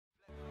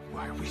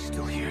are we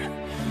still here?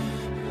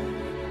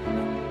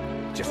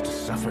 Just to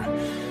suffer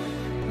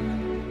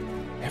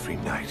every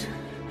night.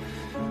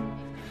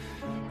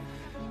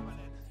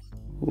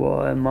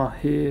 Why am I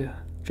here?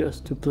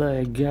 Just to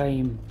play a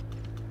game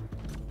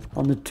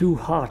on a too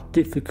hard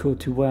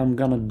difficulty where I'm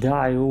gonna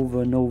die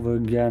over and over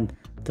again,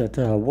 that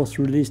was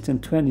released in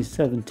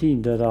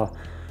 2017, that I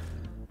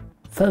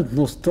felt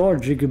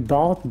nostalgic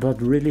about,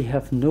 but really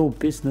have no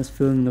business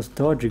feeling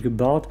nostalgic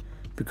about,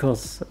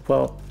 because,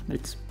 well,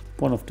 it's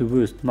one of the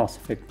worst Mass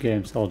Effect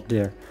games out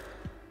there.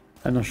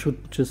 And I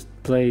should just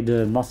play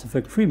the Mass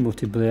Effect 3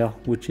 multiplayer,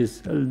 which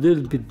is a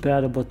little bit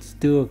better, but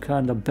still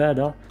kinda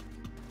better.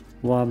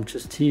 While I'm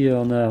just here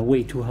on a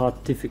way too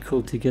hard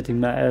difficulty, getting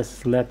my ass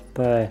slapped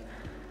by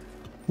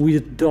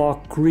weird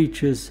dark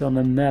creatures on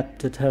a map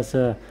that has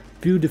a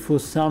beautiful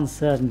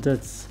sunset, and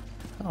that's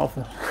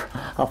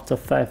after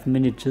 5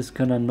 minutes just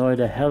gonna annoy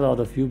the hell out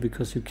of you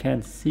because you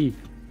can't see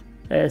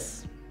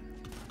S.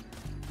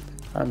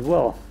 And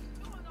well,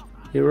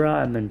 here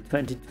I am in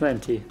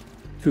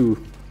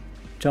 2022,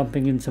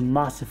 jumping into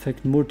Mass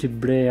Effect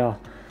multiplayer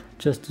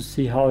just to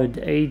see how it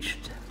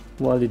aged.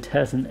 Well, it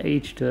hasn't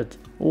aged at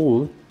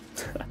all.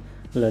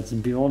 Let's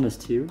be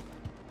honest here.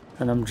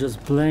 And I'm just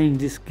playing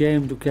this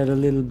game to get a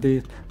little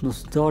bit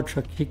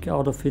nostalgia kick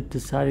out of it,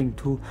 deciding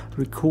to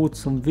record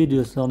some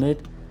videos on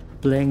it,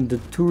 playing the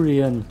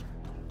Turian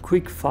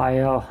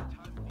Quickfire,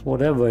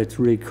 whatever it's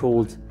really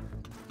called,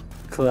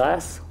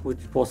 class, which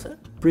was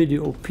pretty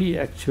OP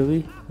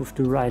actually, with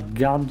the right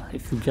gun,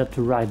 if you get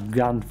the right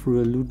gun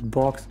through a loot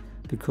box,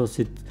 because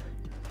it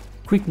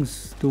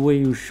quickens the way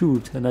you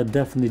shoot, and I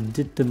definitely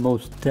did the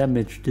most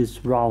damage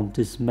this round,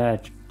 this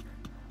match.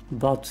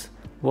 But,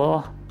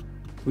 well,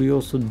 we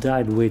also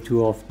died way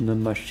too often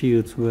and my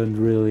shields weren't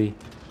really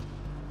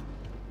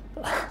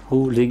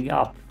holding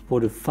up for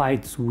the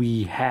fights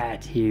we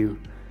had here.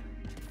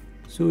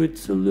 So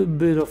it's a little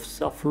bit of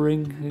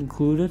suffering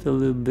included, a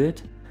little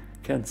bit.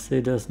 Can't say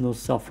there's no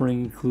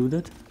suffering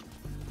included.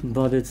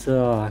 But it's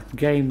a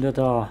game that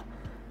are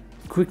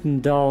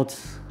quickened out,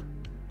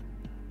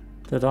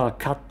 that are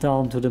cut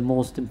down to the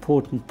most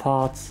important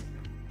parts.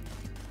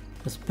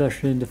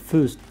 Especially in the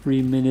first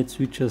 3 minutes,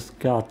 we just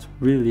got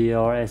really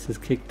our asses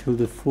kicked till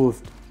the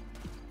fourth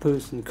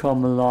person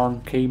came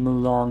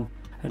along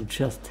and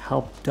just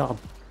helped out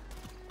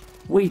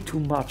way too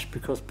much,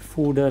 because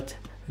before that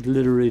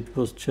it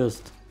was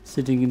just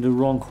sitting in the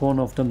wrong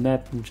corner of the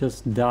map and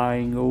just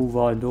dying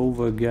over and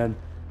over again,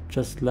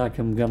 just like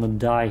I'm gonna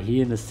die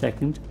here in a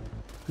second,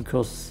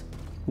 because,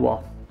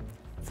 well,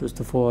 first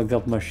of all I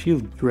got my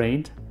shield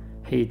drained.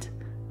 Hate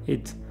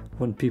it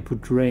when people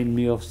drain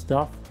me of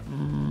stuff.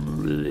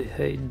 Really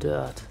hate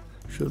that.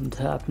 Shouldn't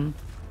happen.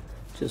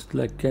 Just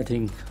like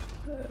getting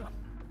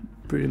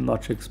pretty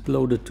much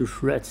exploded to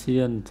shreds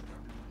here and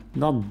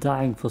not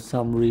dying for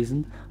some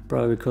reason.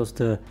 Probably because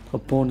the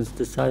opponents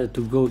decided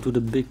to go to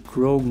the big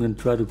Krogan and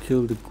try to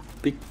kill the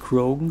big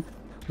Krogan,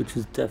 which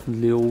is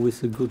definitely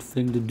always a good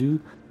thing to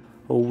do.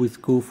 Always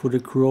go for the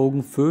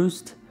Krogan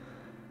first,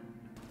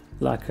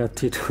 like I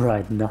did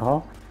right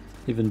now,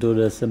 even though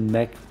there's a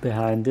mech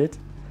behind it.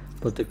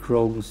 But the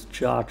Krogans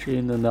charge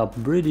in and are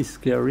pretty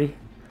scary.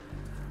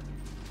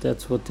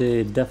 That's what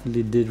they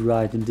definitely did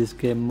right in this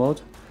game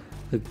mode.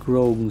 The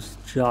Krogans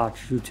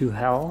charge you to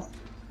hell.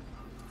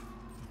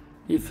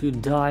 If you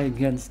die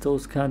against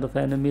those kind of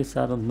enemies,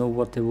 I don't know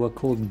what they were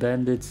called,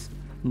 bandits,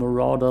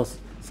 marauders,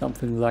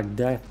 something like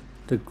that,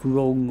 the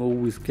Krogan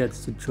always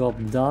gets the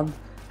job done.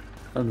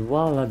 And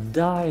while I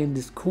die in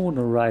this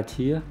corner right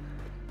here,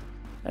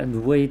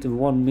 and wait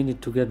 1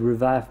 minute to get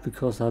revived,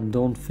 because I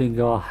don't think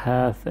I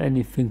have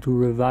anything to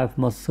revive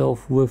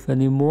myself with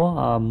anymore,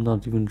 I'm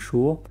not even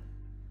sure.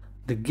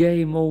 The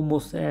game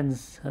almost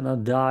ends and I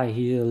die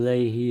here,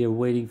 lay here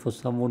waiting for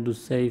someone to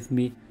save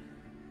me.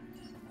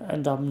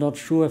 And I'm not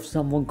sure if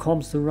someone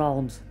comes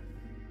around.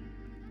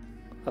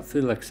 I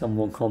feel like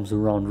someone comes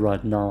around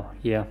right now,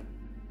 yeah.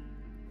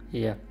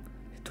 It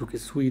took a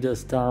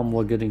sweetest time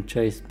while getting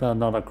chased by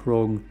another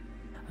Krogan.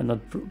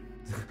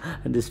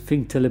 And this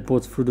thing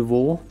teleports through the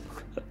wall.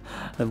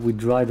 And we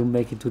try to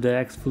make it to the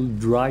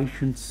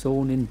exfiltration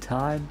zone in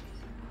time.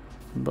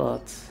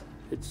 But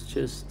it's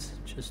just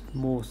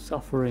more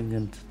suffering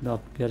and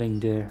not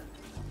getting there.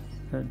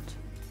 And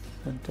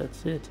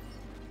that's it.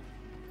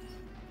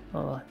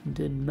 Oh, I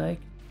didn't make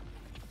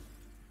it.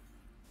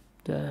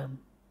 Damn.